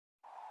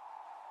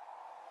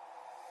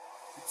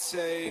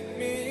Take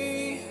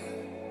me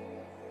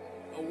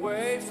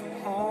away from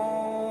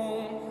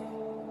home.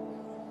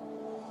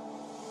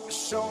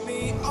 Show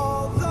me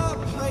all the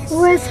places.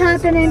 What's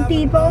happening,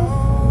 people?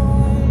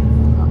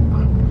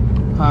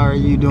 How are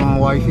you doing,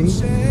 wifey?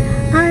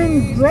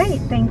 I'm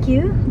great, thank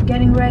you.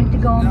 Getting ready to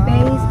go on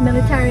base,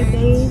 military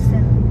base,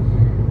 and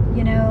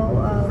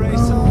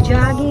go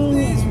jogging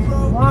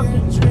and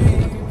walking.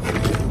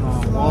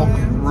 Walk,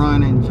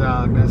 run, and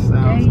jog. That sounds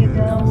There you good.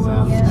 go. That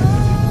sounds Yeah.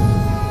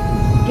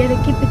 Gotta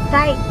keep it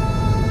tight.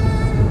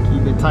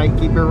 Keep it tight,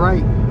 keep it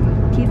right.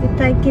 Keep it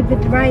tight, keep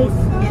it right,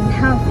 and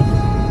healthy.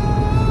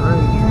 That's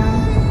right. You know?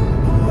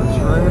 That's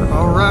right.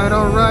 All right,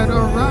 all right,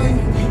 all right.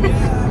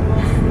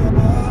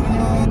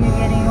 When you're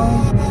getting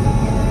older,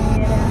 you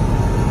gotta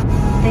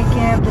take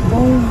care of the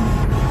bones.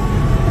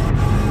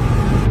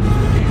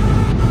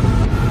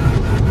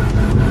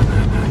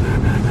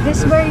 This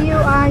where you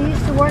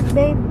used to work,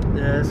 babe?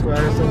 Yeah, that's where I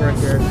used to work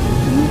at.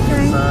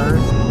 Okay. Side.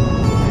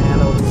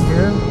 And over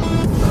here,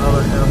 the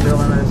other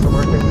building I used to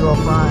work at. You are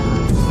fine.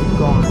 Keep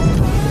going.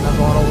 You're not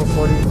going over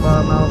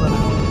 45 miles an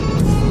hour.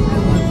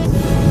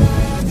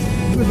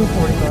 You can do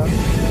 45.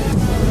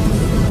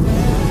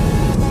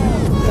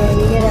 So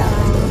you gotta,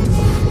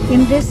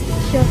 in this,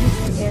 show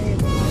this area.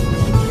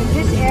 In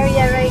this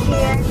area right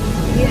here,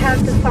 you have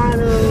to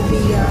follow the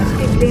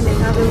speed limit,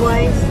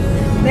 otherwise,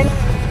 many.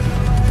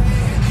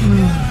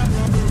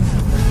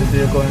 The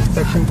vehicle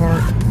inspection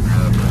part.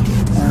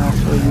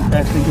 So you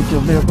actually get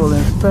your vehicle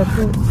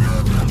inspected.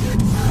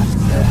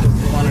 That's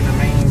just one of the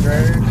main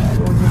drags.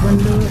 Hold your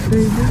window up,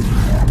 baby.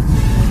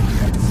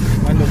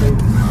 Window,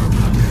 baby.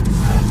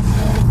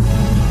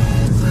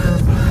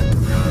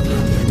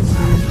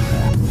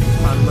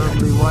 My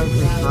lovely wife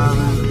is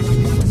driving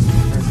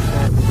at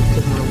that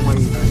particular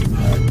way.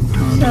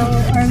 So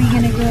are we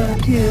gonna go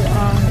to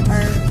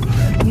our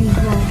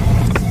usual?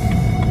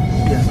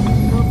 Yes.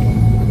 Okay.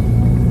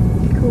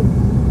 Cool.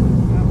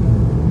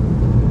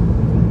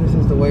 This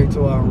is the way to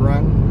our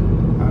run.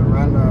 I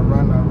run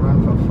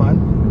for fun.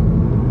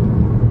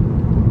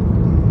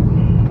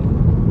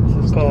 This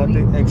is called the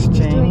He's doing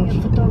exchange. a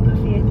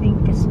photography, I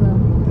think, as well.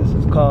 This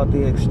is called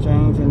the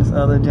exchange, and this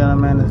other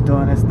gentleman is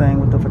doing his thing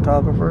with the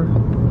photographer.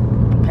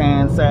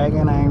 Pants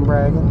sagging, I ain't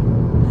bragging.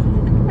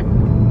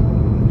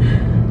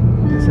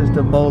 This is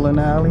the bowling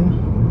alley.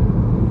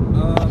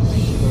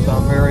 This is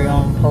our very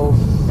own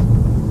post,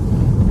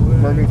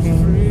 Burger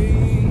King.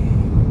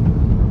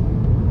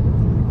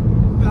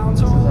 This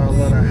is our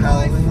little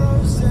housing.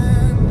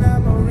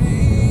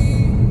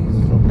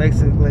 So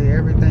basically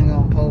everything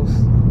on post,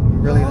 you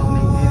really don't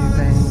need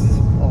anything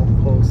off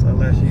post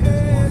unless you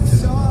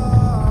just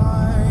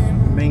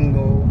want to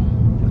mingle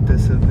with the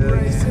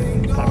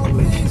civilian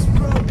population.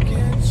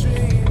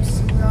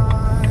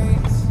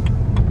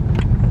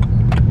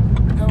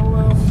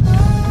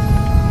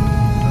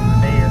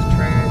 Today is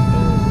trash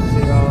day. You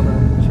see all the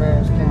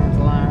trash cans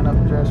lined up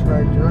just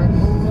right.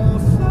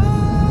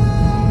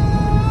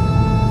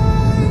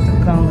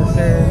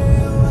 Commissary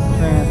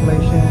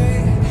translation,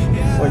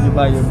 or you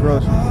buy your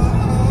groceries,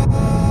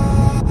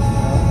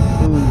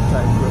 food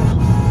type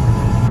groceries.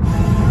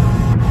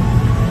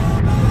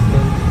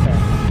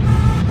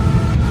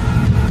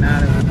 Now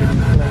that we're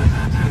getting close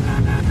to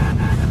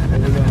where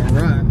we're gonna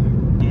run,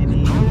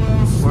 any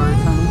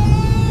words, honey?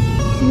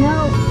 No.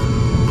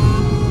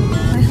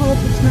 I hope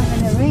it's not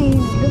gonna rain.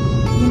 Look,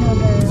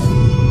 the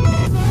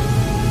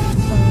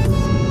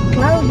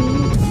cloudy.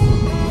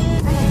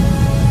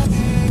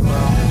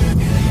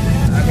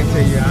 I can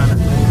tell you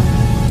honestly,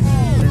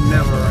 it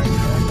never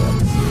rains.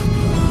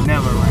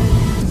 Never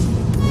rains.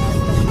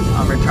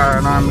 I'm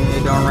retired Army,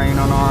 it don't rain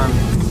on the Army.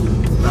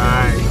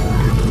 Right.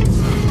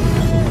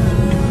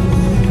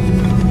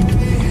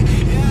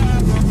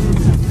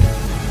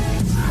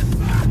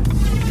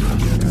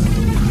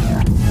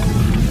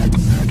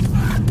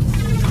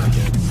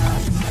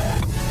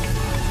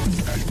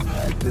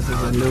 This is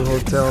a new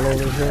hotel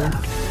over here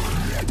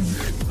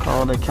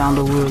called the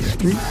Candlewood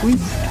Street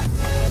Suites.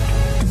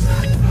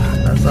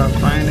 That's our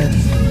finest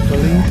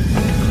police.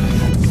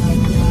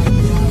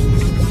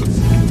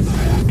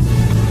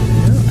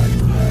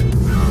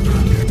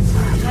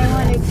 I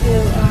wanted to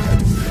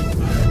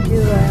do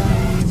the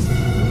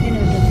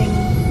thing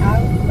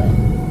out, but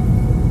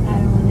I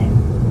don't want to.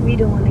 We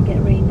don't want to get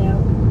rained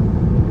out.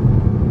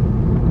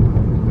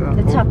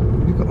 The top.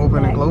 You can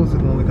open and close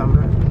it when we come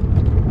back.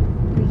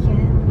 We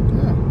can.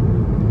 Yeah.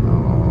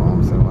 Oh,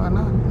 I'm saying why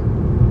not?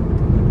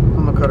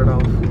 I'm gonna cut it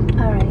off.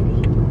 Alrighty.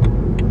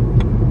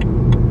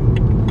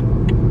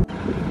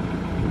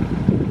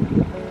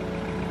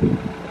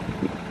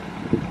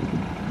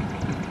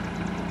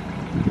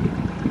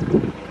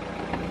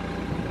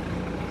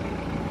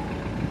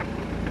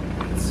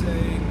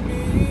 Take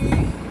me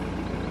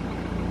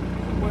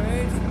away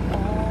from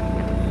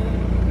home.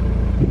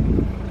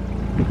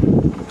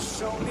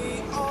 Show me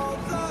all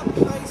the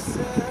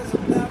places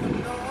I've never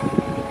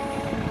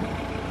known.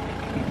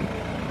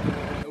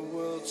 And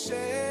we'll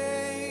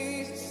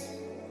chase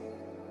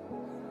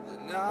the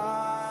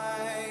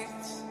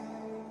night.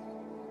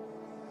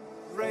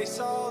 Race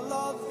all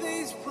of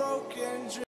these problems.